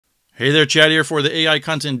Hey there, Chad here for the AI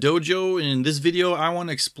Content Dojo. In this video, I want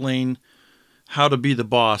to explain how to be the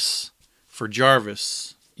boss for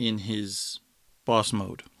Jarvis in his boss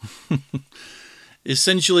mode.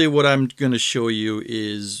 Essentially, what I'm going to show you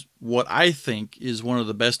is what I think is one of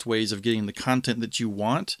the best ways of getting the content that you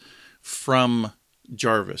want from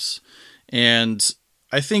Jarvis. And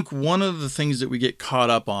I think one of the things that we get caught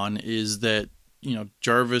up on is that,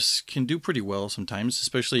 Jarvis can do pretty well sometimes,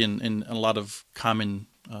 especially in a lot of common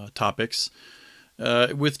topics,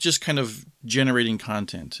 with just kind of generating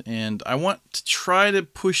content. And I want to try to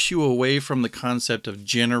push you away from the concept of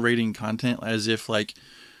generating content as if like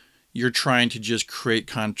you're trying to just create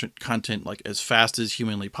content like as fast as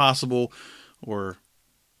humanly possible, or,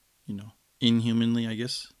 inhumanly, I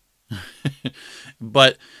guess.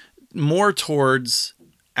 But more towards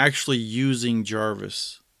actually using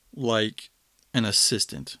Jarvis like an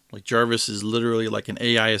assistant. Like Jarvis is literally like an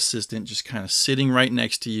AI assistant, just kind of sitting right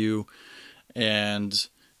next to you and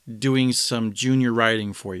doing some junior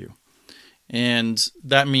writing for you. And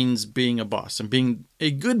that means being a boss. And being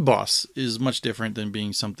a good boss is much different than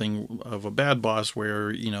being something of a bad boss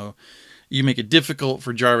where, you make it difficult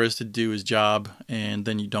for Jarvis to do his job and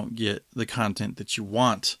then you don't get the content that you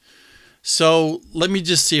want. So let me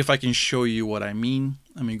just see if I can show you what I mean.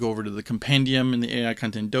 Let me go over to the compendium in the AI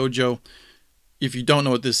Content Dojo. If you don't know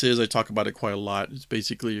what this is, I talk about it quite a lot. It's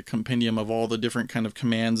basically a compendium of all the different kind of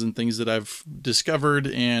commands and things that I've discovered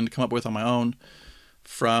and come up with on my own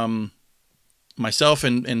from myself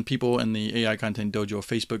and people in the AI Content Dojo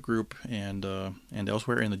Facebook group and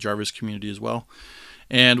elsewhere in the Jarvis community as well.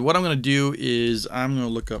 And what I'm going to do is I'm going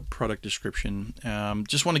to look up product description.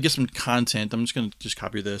 Just want to get some content. I'm just going to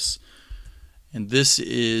copy this. And this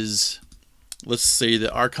is, let's say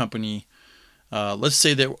that our company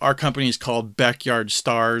is called Backyard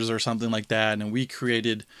Stars or something like that, and we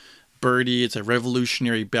created Birdie. It's a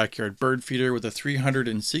revolutionary backyard bird feeder with a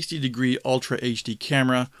 360-degree Ultra HD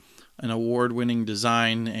camera, an award-winning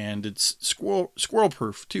design, and it's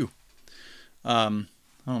squirrel-proof too. I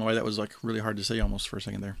don't know why that was like really hard to say almost for a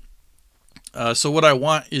second there. So what I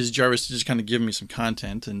want is Jarvis to just kind of give me some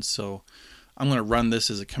content, and so I'm going to run this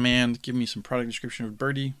as a command. Give me some product description of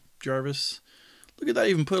Birdie, Jarvis. Look at that, I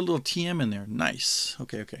even put a little TM in there. Nice.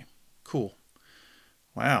 Okay, cool.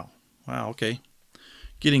 Wow, okay.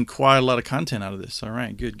 Getting quite a lot of content out of this. All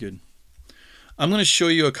right, good. I'm going to show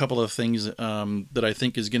you a couple of things that I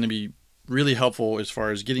think is going to be really helpful as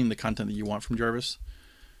far as getting the content that you want from Jarvis.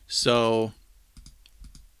 So,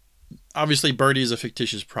 obviously, Birdie is a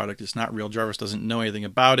fictitious product. It's not real. Jarvis doesn't know anything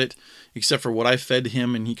about it except for what I fed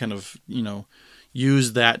him, and he kind of,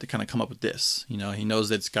 used that to kind of come up with this. He knows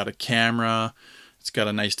that it's got a camera. It's got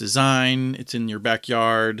a nice design. It's in your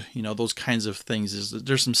backyard. Those kinds of things.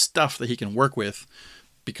 There's some stuff that he can work with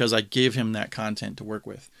because I gave him that content to work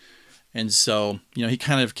with. And so, he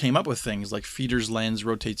kind of came up with things like feeder's lens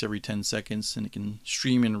rotates every 10 seconds and it can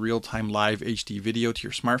stream in real-time live HD video to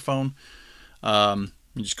your smartphone.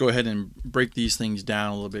 You just go ahead and break these things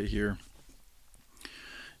down a little bit here.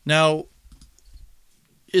 Now,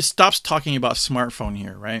 it stops talking about smartphone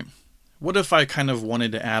here, right? What if I kind of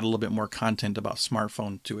wanted to add a little bit more content about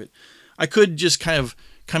smartphone to it? I could just kind of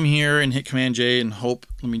come here and hit Command J and hope.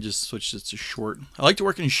 Let me just switch this to short. I like to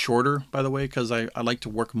work in shorter, by the way, because I like to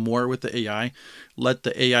work more with the AI. Let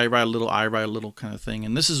the AI write a little, I write a little kind of thing.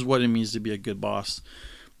 And this is what it means to be a good boss.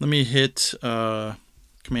 Let me hit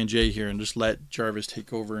Command J here and just let Jarvis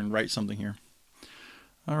take over and write something here.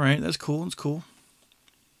 All right, that's cool. That's cool.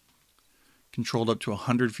 Controlled up to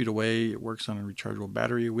 100 feet away. It works on a rechargeable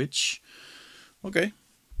battery, which, okay.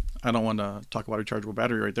 I don't want to talk about a rechargeable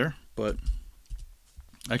battery right there, but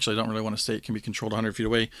actually I don't really want to say it can be controlled 100 feet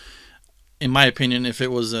away. In my opinion, if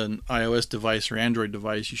it was an iOS device or Android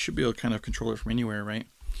device, you should be able to kind of control it from anywhere, right?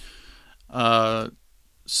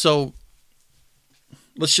 So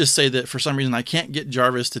let's just say that for some reason I can't get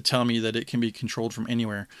Jarvis to tell me that it can be controlled from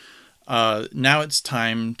anywhere. Now it's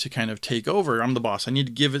time to kind of take over. I'm the boss. I need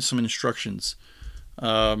to give it some instructions.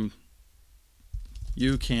 You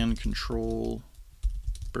can control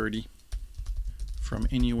Birdie from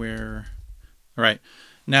anywhere. All right.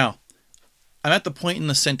 Now, I'm at the point in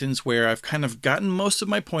the sentence where I've kind of gotten most of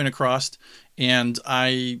my point across, and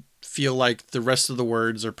I feel like the rest of the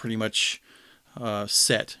words are pretty much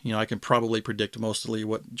set. I can probably predict mostly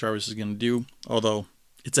what Jarvis is going to do, although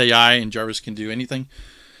it's AI and Jarvis can do anything.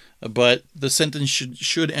 But the sentence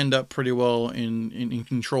should end up pretty well in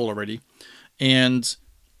control already. And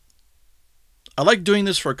I like doing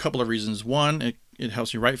this for a couple of reasons. One, it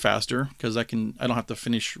helps me write faster because I don't have to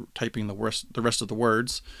finish typing the rest of the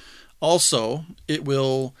words. Also, it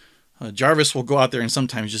will Jarvis will go out there and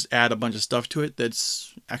sometimes just add a bunch of stuff to it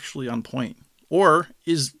that's actually on point or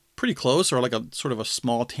is pretty close, or like a sort of a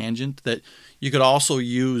small tangent that you could also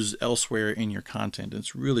use elsewhere in your content.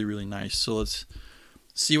 It's really, really nice. So let's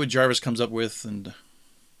see what Jarvis comes up with. And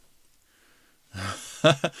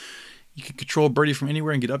you can control Birdie from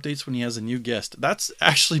anywhere and get updates when he has a new guest. That's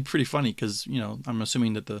actually pretty funny because, you know, I'm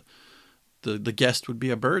assuming that the guest would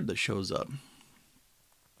be a bird that shows up.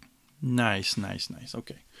 Nice, nice, nice.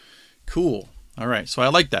 Okay, cool. All right, so I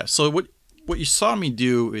like that. So what you saw me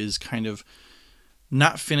do is kind of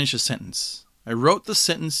not finish a sentence. I wrote the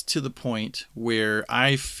sentence to the point where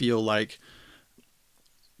I feel like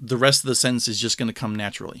the rest of the sentence is just going to come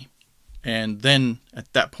naturally. And then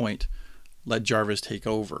at that point, let Jarvis take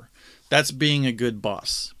over. That's being a good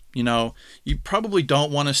boss. You know, you probably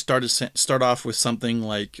don't want to start off with something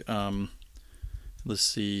like, let's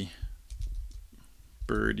see,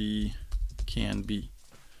 Birdie can be,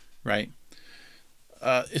 right?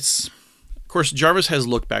 It's, of course, Jarvis has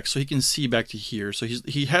look back, so he can see back to here. So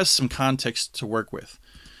he has some context to work with.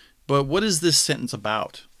 But what is this sentence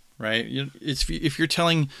about, right? If you're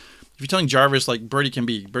telling Jarvis like Birdie can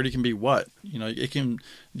be what? You know,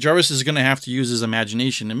 Jarvis is going to have to use his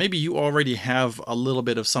imagination, and maybe you already have a little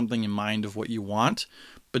bit of something in mind of what you want,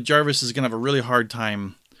 but Jarvis is going to have a really hard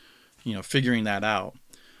time, you know, figuring that out.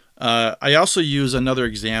 I also use another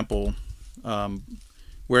example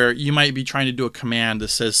where you might be trying to do a command that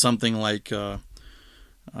says something like,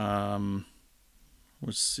 let's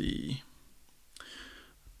see,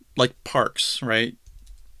 like parks, right?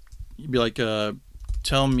 You'd be like,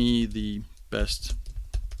 tell me the best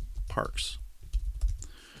parks,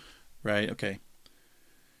 right? Okay.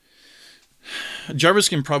 Jarvis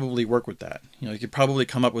can probably work with that. You know, he could probably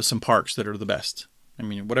come up with some parks that are the best. I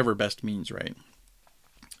mean, whatever best means, right?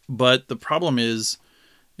 But the problem is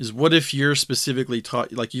what if you're specifically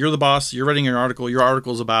taught, like you're the boss, you're writing your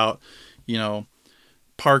article's about, you know,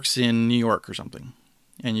 parks in New York or something.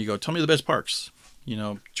 And you go, tell me the best parks. You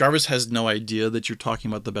know, Jarvis has no idea that you're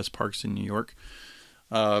talking about the best parks in New York.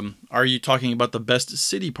 Are you talking about the best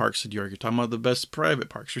city parks in New York? You're talking about the best private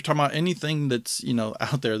parks. You're talking about anything that's, you know,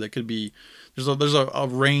 out there that could be, there's a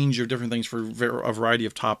range of different things for a variety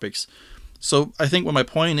of topics. So I think what my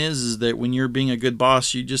point is that when you're being a good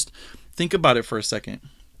boss, you just think about it for a second.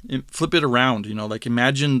 Flip it around, you know, like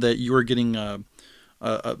imagine that you were getting a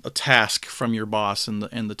task from your boss and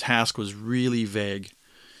the task was really vague.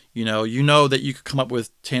 You know that you could come up with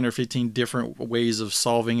 10 or 15 different ways of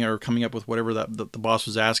solving it or coming up with whatever that the boss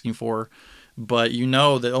was asking for, but you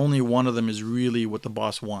know that only one of them is really what the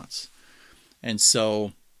boss wants. And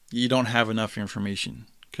so you don't have enough information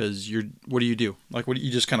because what do you do? Like,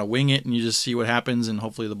 you just kind of wing it and you just see what happens and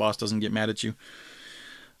hopefully the boss doesn't get mad at you.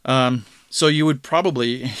 So you would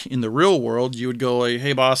probably, in the real world, you would go like,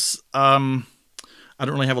 hey boss, I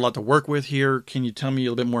don't really have a lot to work with here. Can you tell me a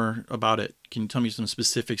little bit more about it? Can you tell me some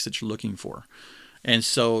specifics that you're looking for? And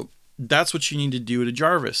so that's what you need to do to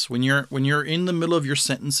Jarvis. When you're in the middle of your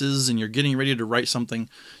sentences and you're getting ready to write something,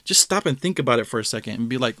 just stop and think about it for a second and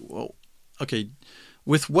be like, well, okay,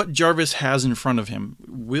 with what Jarvis has in front of him,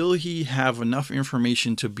 will he have enough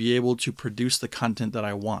information to be able to produce the content that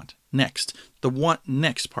I want next? The want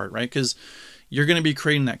next part, right? Because you're going to be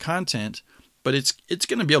creating that content, but it's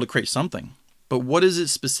going to be able to create something. But what is it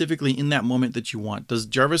specifically in that moment that you want? Does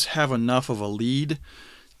Jarvis have enough of a lead?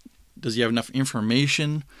 Does he have enough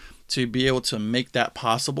information to be able to make that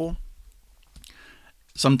possible?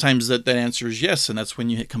 Sometimes that answer is yes, and that's when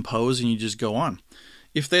you hit compose and you just go on.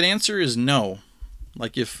 If that answer is no,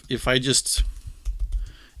 like if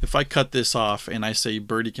I cut this off and I say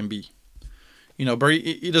Birdie can be, you know,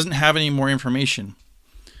 Birdie, he doesn't have any more information.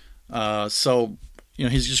 So, you know,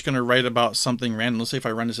 he's just going to write about something random. Let's say if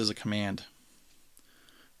I run this as a command.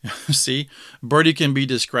 See, Birdie can be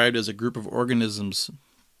described as a group of organisms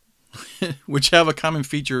which have a common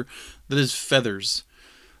feature that is feathers.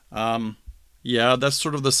 Yeah, that's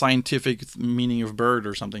sort of the scientific meaning of bird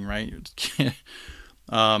or something, right?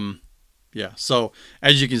 Yeah, so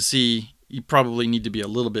as you can see, you probably need to be a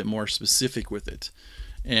little bit more specific with it.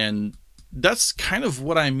 And that's kind of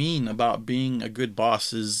what I mean about being a good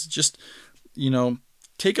boss is just, you know,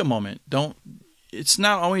 take a moment. It's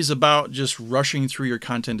not always about just rushing through your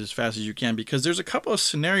content as fast as you can, because there's a couple of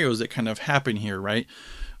scenarios that kind of happen here, right?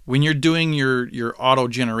 When you're doing your auto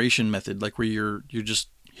generation method, like where you're just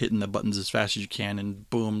hitting the buttons as fast as you can and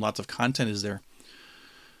boom, lots of content is there.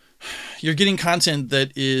 You're getting content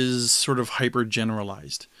that is sort of hyper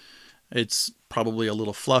generalized. It's probably a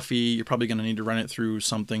little fluffy. You're probably going to need to run it through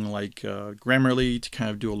something like Grammarly to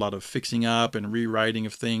kind of do a lot of fixing up and rewriting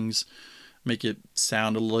of things, make it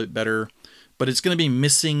sound a little bit better. but it's going to be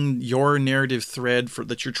missing your narrative thread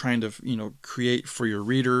that you're trying to, create for your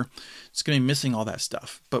reader. It's going to be missing all that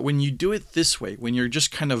stuff. But when you do it this way, when you're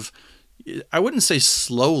just kind of, I wouldn't say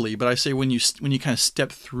slowly, but I say when you kind of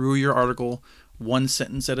step through your article one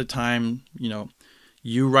sentence at a time,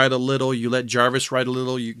 you write a little, you let Jarvis write a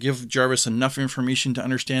little, you give Jarvis enough information to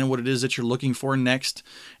understand what it is that you're looking for next,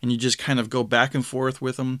 and you just kind of go back and forth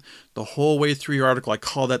with them the whole way through your article. I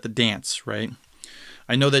call that the dance, right?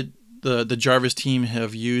 I know that the Jarvis team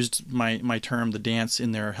have used my term, the dance,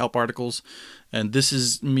 in their help articles, and this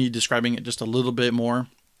is me describing it just a little bit more.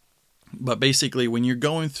 But basically, when you're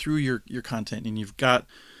going through your content and you got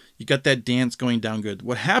that dance going down good,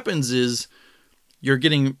 what happens is you're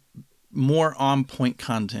getting more on-point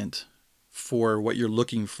content for what you're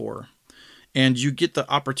looking for. And you get the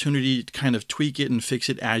opportunity to kind of tweak it and fix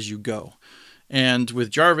it as you go. And with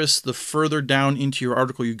Jarvis, the further down into your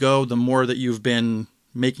article you go, the more that you've been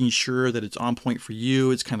making sure that it's on point for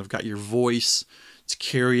you. It's kind of got your voice. It's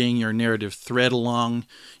carrying your narrative thread along.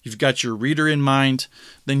 You've got your reader in mind.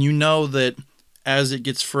 Then you know that as it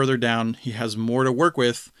gets further down, he has more to work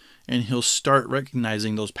with, and he'll start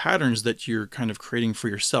recognizing those patterns that you're kind of creating for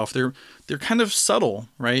yourself. They're kind of subtle,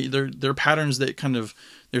 right? They're patterns that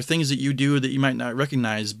they're things that you do that you might not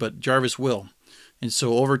recognize, but Jarvis will. And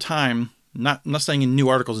so over time, I'm not saying in new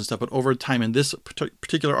articles and stuff, but over time in this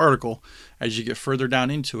particular article, as you get further down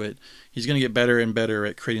into it, he's going to get better and better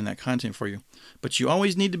at creating that content for you. But you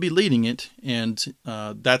always need to be leading it, and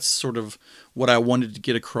that's sort of what I wanted to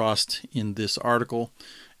get across in this article.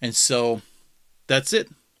 And so that's it.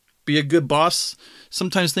 Be a good boss.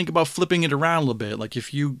 Sometimes think about flipping it around a little bit. Like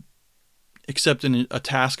if you accept a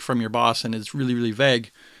task from your boss and it's really, really vague,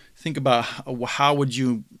 think about how would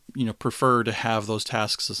you prefer to have those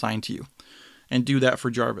tasks assigned to you, and do that for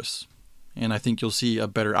Jarvis. And I think you'll see a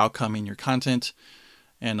better outcome in your content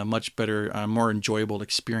and a much better, more enjoyable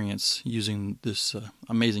experience using this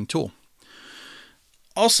amazing tool.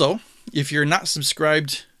 Also, if you're not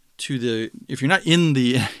subscribed if you're not in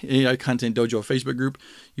the AI Content Dojo Facebook group,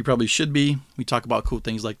 you probably should be. We talk about cool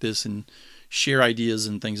things like this and share ideas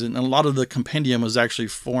and things. And a lot of the compendium was actually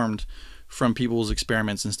formed from people's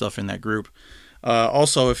experiments and stuff in that group.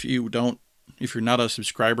 Also, if you're not a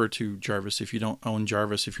subscriber to Jarvis, if you don't own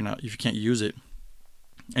Jarvis, if you can't use it,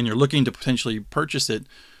 and you're looking to potentially purchase it,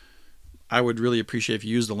 I would really appreciate if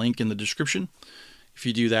you use the link in the description. If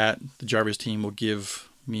you do that, the Jarvis team will give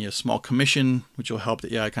me a small commission, which will help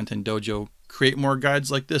the AI Content Dojo create more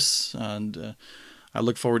guides like this. And I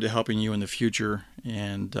look forward to helping you in the future.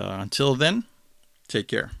 And until then, take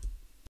care.